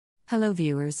Hello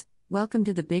viewers, welcome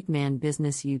to the Big Man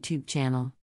Business YouTube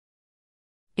channel.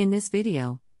 In this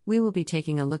video, we will be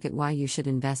taking a look at why you should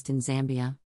invest in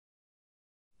Zambia.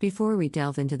 Before we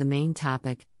delve into the main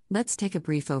topic, let's take a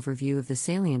brief overview of the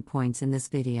salient points in this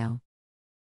video.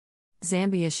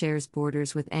 Zambia shares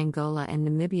borders with Angola and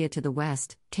Namibia to the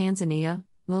west, Tanzania,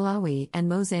 Malawi, and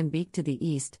Mozambique to the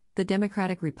east, the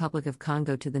Democratic Republic of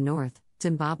Congo to the north,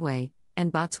 Zimbabwe,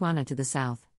 and Botswana to the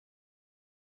south.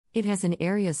 It has an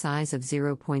area size of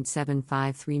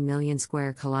 0.753 million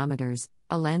square kilometers,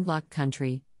 a landlocked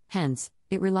country, hence,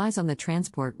 it relies on the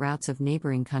transport routes of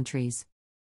neighboring countries.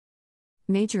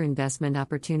 Major investment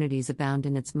opportunities abound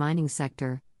in its mining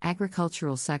sector,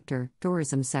 agricultural sector,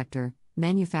 tourism sector,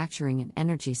 manufacturing and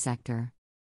energy sector.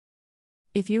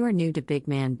 If you are new to Big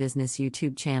Man Business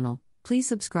YouTube channel, please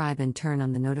subscribe and turn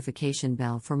on the notification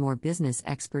bell for more business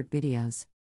expert videos.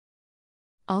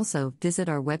 Also, visit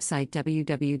our website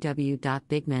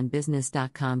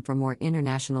www.bigmanbusiness.com for more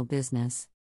international business.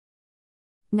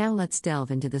 Now let's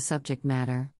delve into the subject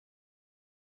matter.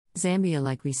 Zambia,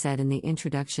 like we said in the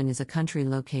introduction, is a country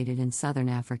located in southern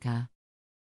Africa.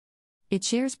 It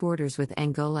shares borders with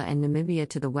Angola and Namibia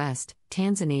to the west,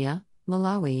 Tanzania,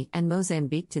 Malawi, and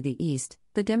Mozambique to the east,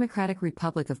 the Democratic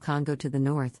Republic of Congo to the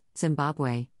north,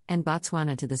 Zimbabwe, and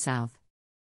Botswana to the south.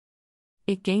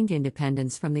 It gained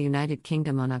independence from the United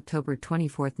Kingdom on October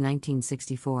 24,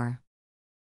 1964.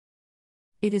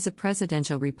 It is a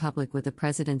presidential republic with the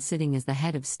president sitting as the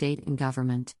head of state and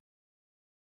government.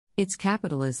 Its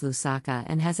capital is Lusaka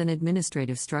and has an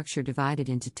administrative structure divided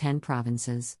into 10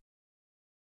 provinces.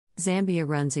 Zambia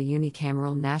runs a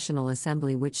unicameral National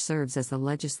Assembly which serves as the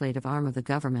legislative arm of the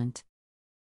government.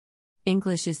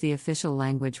 English is the official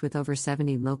language with over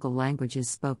 70 local languages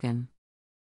spoken.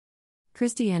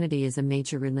 Christianity is a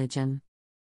major religion.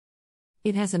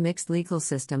 It has a mixed legal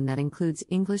system that includes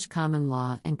English common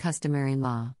law and customary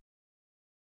law.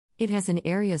 It has an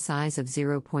area size of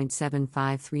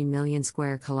 0.753 million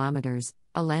square kilometers,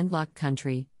 a landlocked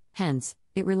country, hence,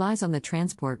 it relies on the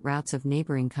transport routes of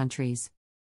neighboring countries.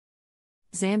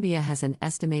 Zambia has an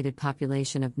estimated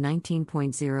population of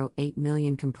 19.08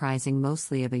 million, comprising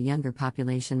mostly of a younger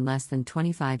population less than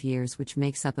 25 years, which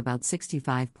makes up about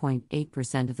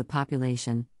 65.8% of the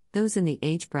population. Those in the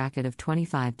age bracket of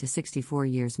 25 to 64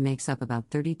 years makes up about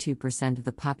 32% of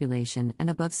the population, and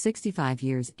above 65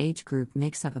 years age group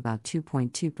makes up about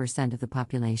 2.2% of the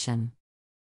population.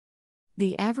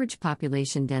 The average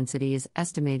population density is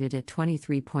estimated at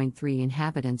 23.3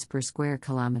 inhabitants per square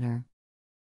kilometer.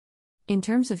 In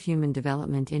terms of human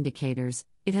development indicators,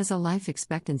 it has a life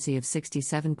expectancy of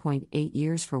 67.8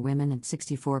 years for women and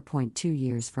 64.2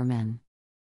 years for men.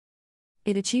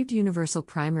 It achieved universal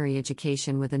primary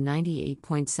education with a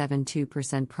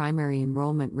 98.72% primary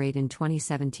enrollment rate in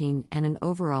 2017 and an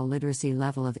overall literacy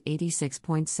level of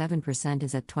 86.7%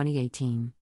 as at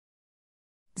 2018.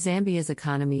 Zambia's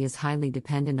economy is highly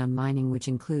dependent on mining, which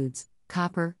includes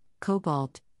copper,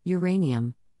 cobalt,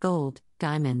 uranium, gold,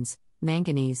 diamonds,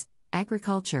 manganese,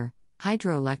 agriculture,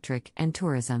 hydroelectric, and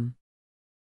tourism.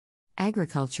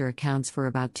 Agriculture accounts for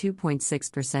about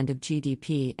 2.6% of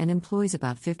GDP and employs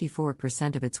about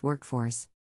 54% of its workforce.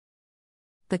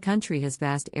 The country has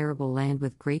vast arable land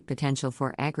with great potential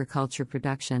for agriculture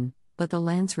production, but the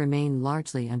lands remain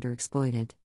largely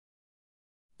underexploited.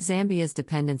 Zambia's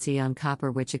dependency on copper,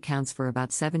 which accounts for about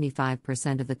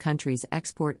 75% of the country's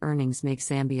export earnings, makes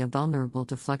Zambia vulnerable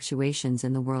to fluctuations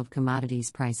in the world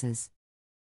commodities prices.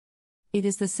 It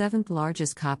is the seventh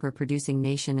largest copper-producing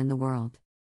nation in the world.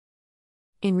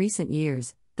 In recent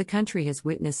years, the country has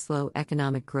witnessed slow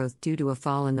economic growth due to a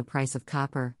fall in the price of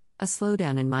copper, a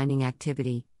slowdown in mining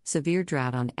activity, severe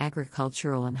drought on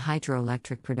agricultural and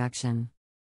hydroelectric production.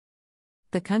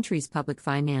 The country's public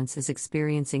finance is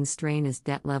experiencing strain as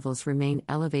debt levels remain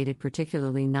elevated,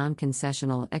 particularly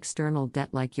non-concessional external debt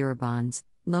like Eurobonds,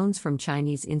 loans from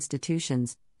Chinese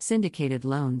institutions, syndicated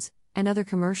loans, and other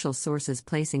commercial sources,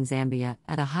 placing Zambia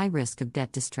at a high risk of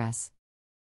debt distress.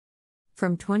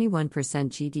 From 21%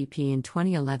 GDP in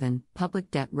 2011,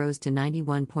 public debt rose to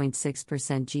 91.6%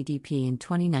 GDP in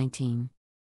 2019.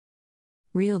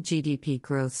 Real GDP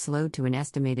growth slowed to an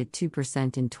estimated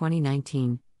 2% in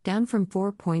 2019, down from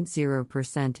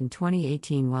 4.0% in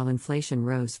 2018, while inflation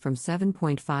rose from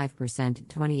 7.5% in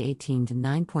 2018 to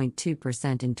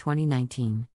 9.2% in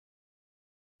 2019.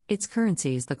 Its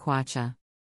currency is the kwacha.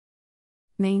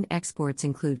 Main exports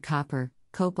include copper,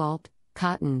 cobalt,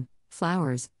 cotton,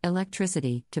 flowers,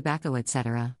 electricity, tobacco,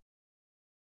 etc.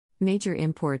 Major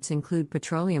imports include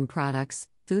petroleum products,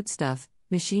 foodstuff,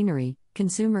 machinery,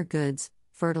 consumer goods,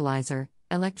 fertilizer,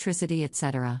 electricity,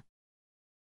 etc.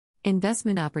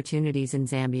 Investment opportunities in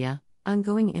Zambia.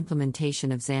 Ongoing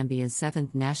implementation of Zambia's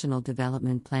 7th National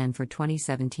Development Plan for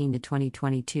 2017 to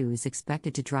 2022 is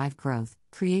expected to drive growth,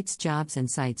 creates jobs and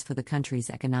sites for the country's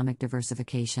economic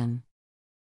diversification.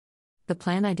 The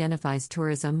plan identifies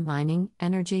tourism, mining,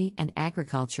 energy, and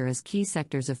agriculture as key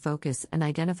sectors of focus and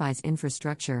identifies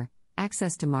infrastructure,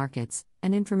 access to markets,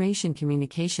 and information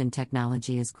communication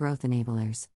technology as growth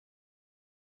enablers.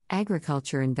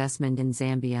 Agriculture investment in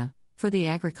Zambia. For the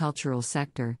agricultural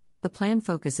sector, the plan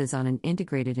focuses on an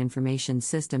integrated information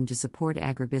system to support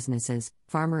agribusinesses,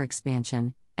 farmer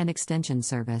expansion, and extension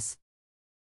service.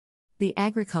 The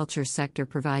agriculture sector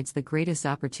provides the greatest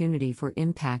opportunity for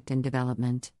impact and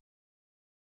development.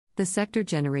 The sector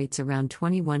generates around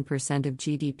 21% of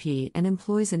GDP and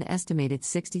employs an estimated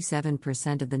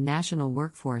 67% of the national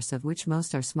workforce, of which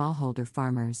most are smallholder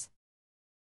farmers.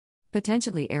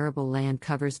 Potentially arable land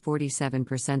covers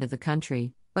 47% of the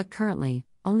country, but currently,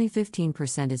 only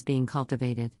 15% is being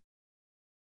cultivated.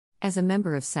 As a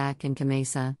member of SAC and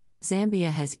COMESA,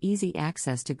 Zambia has easy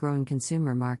access to growing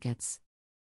consumer markets.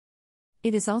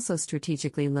 It is also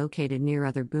strategically located near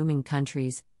other booming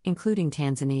countries, including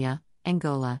Tanzania,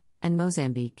 Angola, and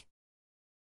Mozambique.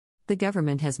 The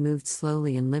government has moved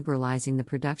slowly in liberalizing the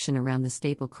production around the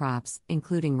staple crops,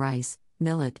 including rice,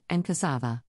 millet, and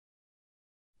cassava.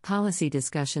 Policy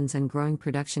discussions and growing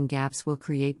production gaps will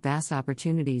create vast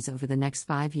opportunities over the next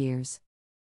 5 years.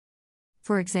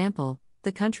 For example,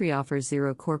 the country offers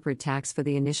zero corporate tax for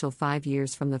the initial 5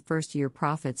 years from the first-year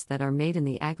profits that are made in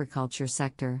the agriculture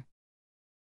sector.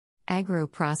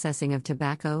 Agro-processing of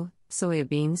tobacco,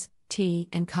 soybeans, tea,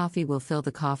 and coffee will fill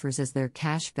the coffers as their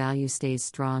cash value stays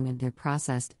strong, and their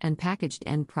processed and packaged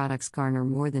end products garner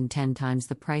more than 10 times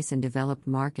the price in developed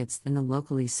markets than the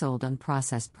locally sold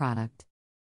unprocessed product.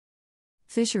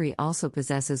 Fishery also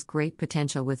possesses great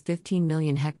potential with 15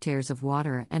 million hectares of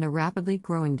water and a rapidly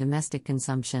growing domestic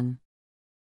consumption.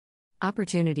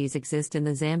 Opportunities exist in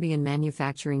the Zambian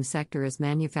manufacturing sector as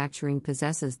manufacturing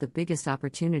possesses the biggest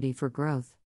opportunity for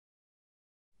growth.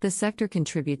 The sector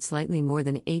contributes slightly more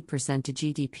than 8% to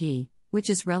GDP, which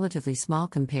is relatively small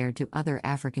compared to other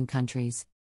African countries.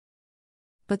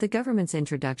 But the government's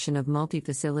introduction of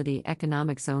multi-facility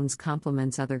economic zones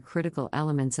complements other critical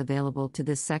elements available to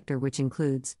this sector, which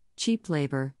includes cheap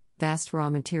labor, vast raw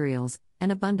materials, and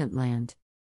abundant land.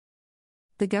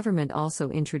 The government also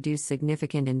introduced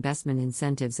significant investment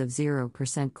incentives of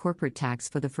 0% corporate tax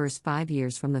for the first 5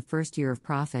 years from the first year of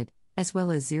profit, as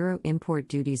well as zero import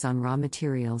duties on raw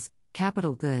materials,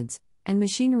 capital goods, and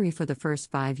machinery for the first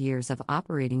 5 years of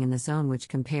operating in the zone, which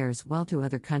compares well to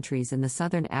other countries in the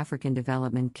Southern African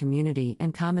Development Community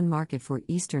and Common Market for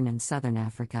Eastern and Southern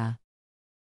Africa.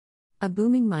 A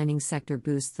booming mining sector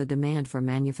boosts the demand for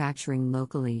manufacturing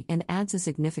locally and adds a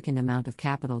significant amount of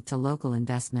capital to local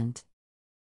investment.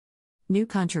 New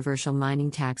controversial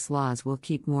mining tax laws will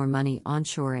keep more money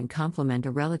onshore and complement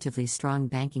a relatively strong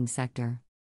banking sector.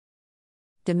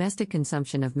 Domestic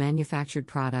consumption of manufactured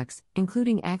products,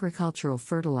 including agricultural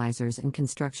fertilizers and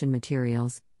construction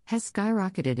materials, has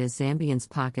skyrocketed as Zambians'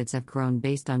 pockets have grown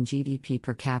based on GDP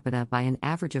per capita by an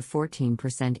average of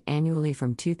 14% annually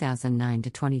from 2009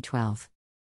 to 2012.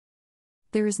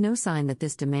 There is no sign that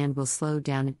this demand will slow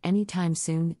down any time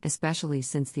soon, especially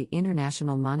since the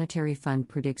International Monetary Fund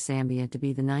predicts Zambia to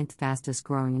be the 9th fastest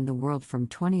growing in the world from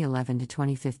 2011 to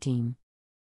 2015.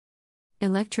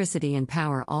 Electricity and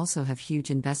power also have huge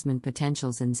investment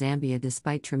potentials in Zambia.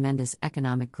 Despite tremendous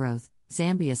economic growth,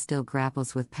 Zambia still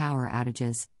grapples with power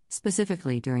outages,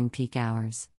 specifically during peak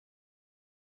hours.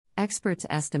 Experts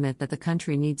estimate that the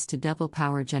country needs to double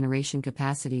power generation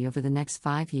capacity over the next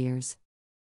 5 years.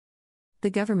 The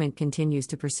government continues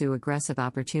to pursue aggressive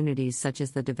opportunities such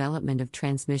as the development of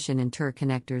transmission and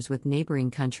interconnectors with neighboring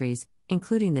countries,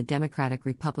 including the Democratic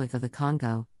Republic of the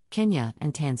Congo, Kenya,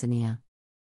 and Tanzania.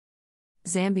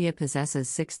 Zambia possesses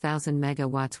 6,000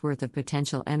 megawatts worth of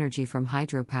potential energy from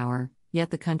hydropower,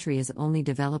 yet the country has only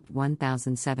developed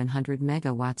 1,700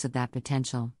 megawatts of that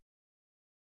potential.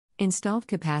 Installed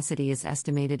capacity is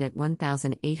estimated at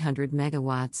 1,800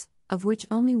 megawatts, of which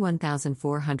only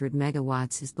 1,400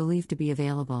 megawatts is believed to be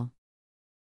available.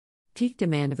 Peak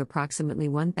demand of approximately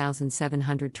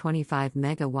 1,725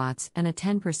 megawatts and a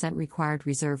 10% required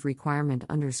reserve requirement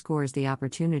underscores the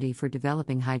opportunity for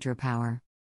developing hydropower.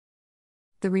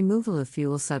 The removal of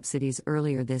fuel subsidies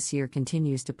earlier this year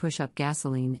continues to push up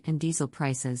gasoline and diesel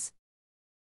prices.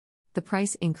 The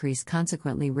price increase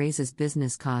consequently raises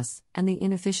business costs and the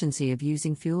inefficiency of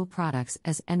using fuel products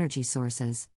as energy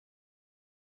sources.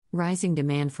 Rising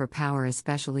demand for power,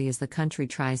 especially as the country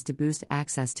tries to boost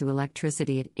access to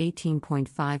electricity at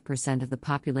 18.5% of the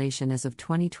population as of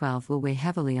 2012, will weigh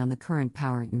heavily on the current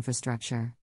power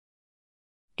infrastructure.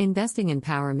 Investing in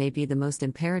power may be the most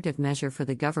imperative measure for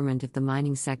the government if the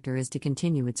mining sector is to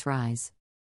continue its rise.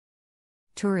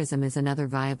 Tourism is another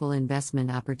viable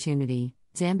investment opportunity.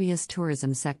 Zambia's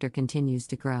tourism sector continues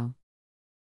to grow.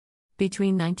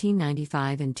 Between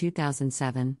 1995 and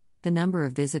 2007, the number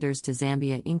of visitors to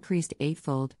Zambia increased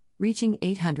eightfold, reaching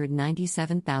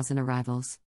 897,000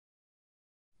 arrivals.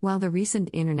 While the recent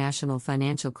international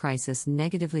financial crisis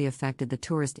negatively affected the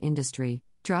tourist industry,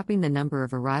 dropping the number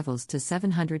of arrivals to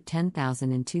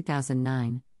 710,000 in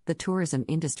 2009, the tourism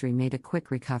industry made a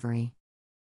quick recovery.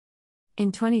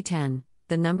 In 2010,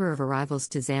 the number of arrivals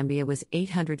to Zambia was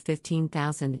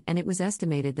 815,000, and it was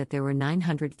estimated that there were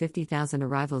 950,000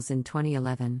 arrivals in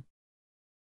 2011.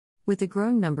 With the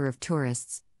growing number of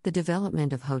tourists, the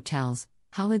development of hotels,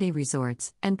 holiday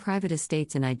resorts, and private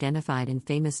estates in identified and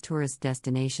famous tourist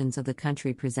destinations of the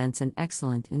country presents an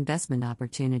excellent investment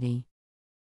opportunity.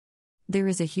 There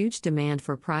is a huge demand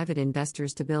for private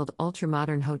investors to build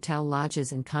ultra-modern hotel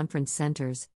lodges and conference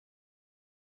centers.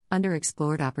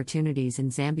 Underexplored opportunities in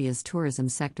Zambia's tourism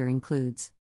sector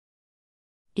includes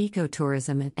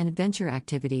ecotourism and adventure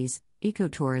activities.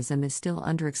 Ecotourism is still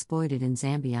underexploited in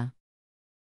Zambia.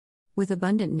 With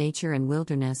abundant nature and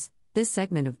wilderness, this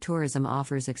segment of tourism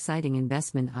offers exciting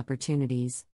investment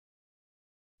opportunities.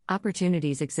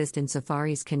 Opportunities exist in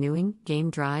safaris, canoeing, game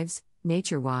drives,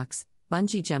 nature walks,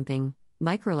 bungee jumping,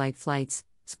 microlight flights,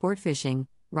 sport fishing,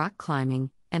 rock climbing,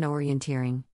 and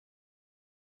orienteering.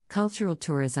 Cultural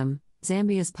tourism.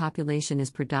 Zambia's population is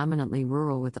predominantly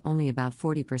rural, with only about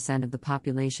 40% of the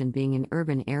population being in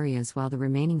urban areas, while the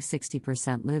remaining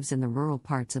 60% lives in the rural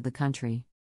parts of the country.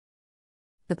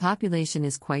 The population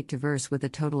is quite diverse, with a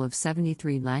total of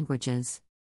 73 languages.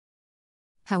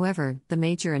 However, the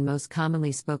major and most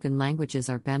commonly spoken languages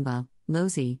are Bemba,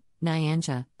 Lozi,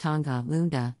 Nyanja, Tonga,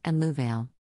 Lunda, and Luvale.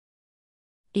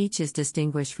 Each is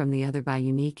distinguished from the other by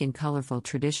unique and colorful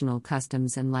traditional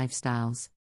customs and lifestyles.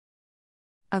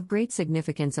 Of great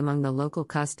significance among the local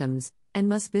customs and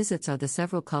must-visits are the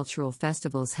several cultural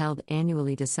festivals held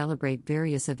annually to celebrate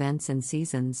various events and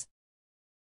seasons.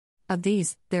 Of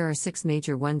these, there are 6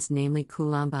 major ones, namely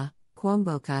Kulamba,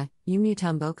 Kwomboka,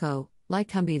 Umutumboko,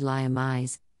 Laikumbi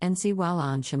Liamais, and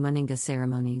Nsiwala and Shamuninga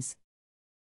ceremonies.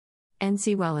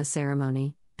 Nsiwala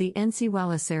ceremony. The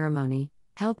Nsiwala ceremony,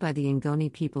 held by the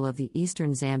Ngoni people of the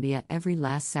eastern Zambia every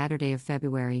last Saturday of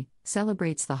February,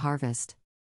 celebrates the harvest.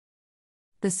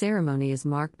 The ceremony is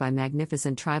marked by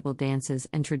magnificent tribal dances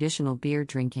and traditional beer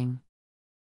drinking.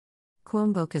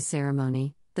 Kwomboka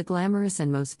ceremony. The glamorous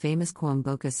and most famous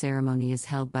Kwomboka ceremony is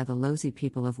held by the Lozi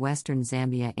people of western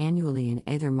Zambia annually in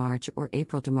either March or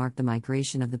April to mark the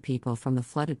migration of the people from the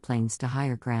flooded plains to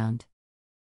higher ground.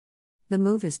 The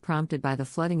move is prompted by the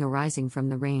flooding arising from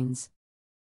the rains.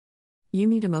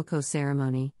 Umutamoko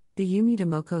ceremony. The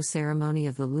Umutamoko ceremony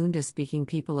of the Lunda-speaking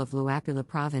people of Luapula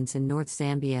province in North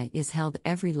Zambia is held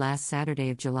every last Saturday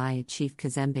of July at Chief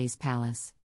Kazembe's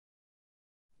palace.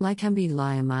 Laikumbi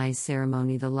Liamais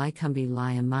ceremony. The Laikumbi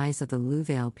Liamais of the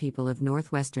Luvale people of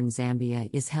northwestern Zambia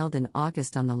is held in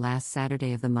August on the last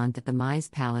Saturday of the month at the Mais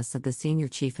Palace of the senior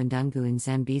chief Ndungu in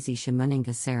Zambezi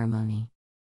Shamuninga ceremony.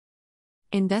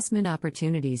 Investment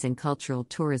opportunities in cultural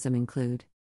tourism include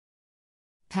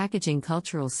packaging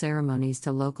cultural ceremonies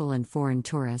to local and foreign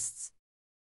tourists.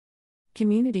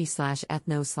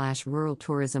 Community/ethno/rural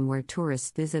tourism, where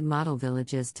tourists visit model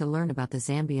villages to learn about the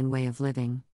Zambian way of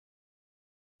living.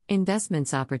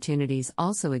 Investments opportunities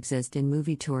also exist in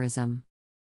movie tourism.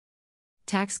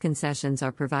 Tax concessions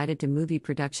are provided to movie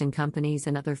production companies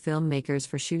and other filmmakers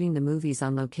for shooting the movies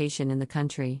on location in the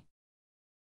country.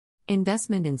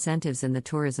 Investment incentives in the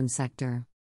tourism sector.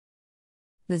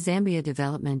 The Zambia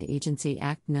Development Agency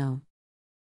Act No.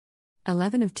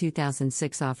 11 of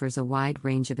 2006 offers a wide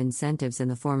range of incentives in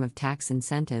the form of tax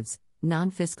incentives,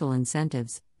 non-fiscal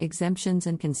incentives, exemptions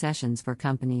and concessions for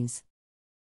companies.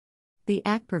 The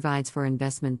Act provides for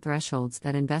investment thresholds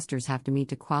that investors have to meet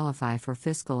to qualify for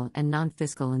fiscal and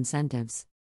non-fiscal incentives.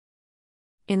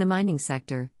 In the mining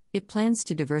sector, it plans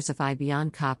to diversify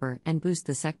beyond copper and boost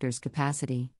the sector's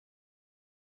capacity.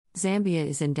 Zambia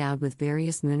is endowed with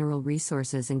various mineral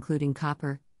resources including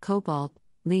copper, cobalt,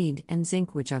 lead, and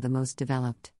zinc, which are the most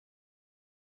developed.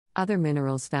 Other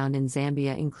minerals found in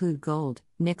Zambia include gold,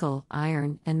 nickel,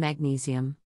 iron, and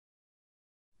magnesium.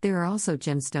 There are also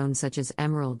gemstones such as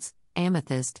emeralds,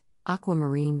 amethyst,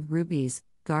 aquamarine, rubies,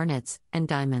 garnets, and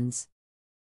diamonds.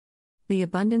 The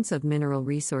abundance of mineral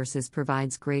resources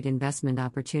provides great investment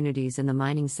opportunities in the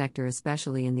mining sector,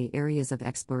 especially in the areas of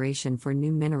exploration for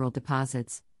new mineral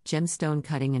deposits, gemstone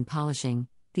cutting and polishing,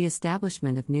 the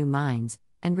establishment of new mines,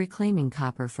 and reclaiming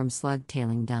copper from slug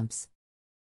tailing dumps.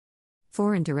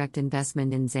 Foreign direct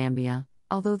investment in Zambia.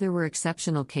 Although there were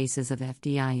exceptional cases of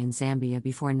FDI in Zambia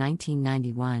before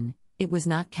 1991, it was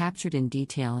not captured in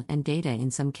detail and data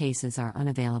in some cases are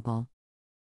unavailable.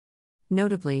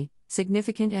 Notably,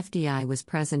 significant FDI was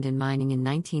present in mining in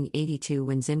 1982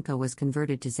 when Zimco was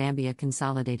converted to Zambia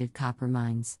Consolidated Copper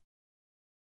Mines.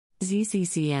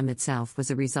 ZCCM itself was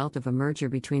a result of a merger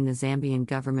between the Zambian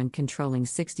government controlling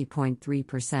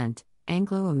 60.3%,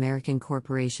 Anglo-American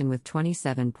Corporation with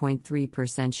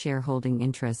 27.3% shareholding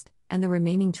interest, and the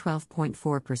remaining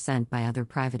 12.4% by other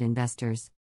private investors.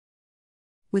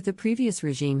 With the previous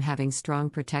regime having strong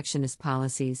protectionist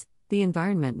policies, the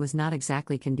environment was not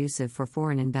exactly conducive for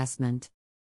foreign investment.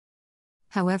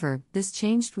 However, this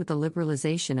changed with the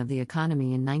liberalization of the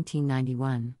economy in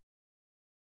 1991.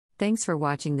 Thanks for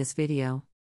watching this video.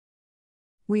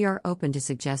 We are open to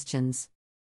suggestions.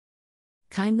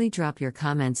 Kindly drop your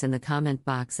comments in the comment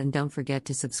box and don't forget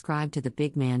to subscribe to the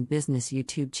Big Man Business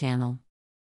YouTube channel.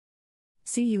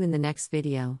 See you in the next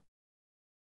video.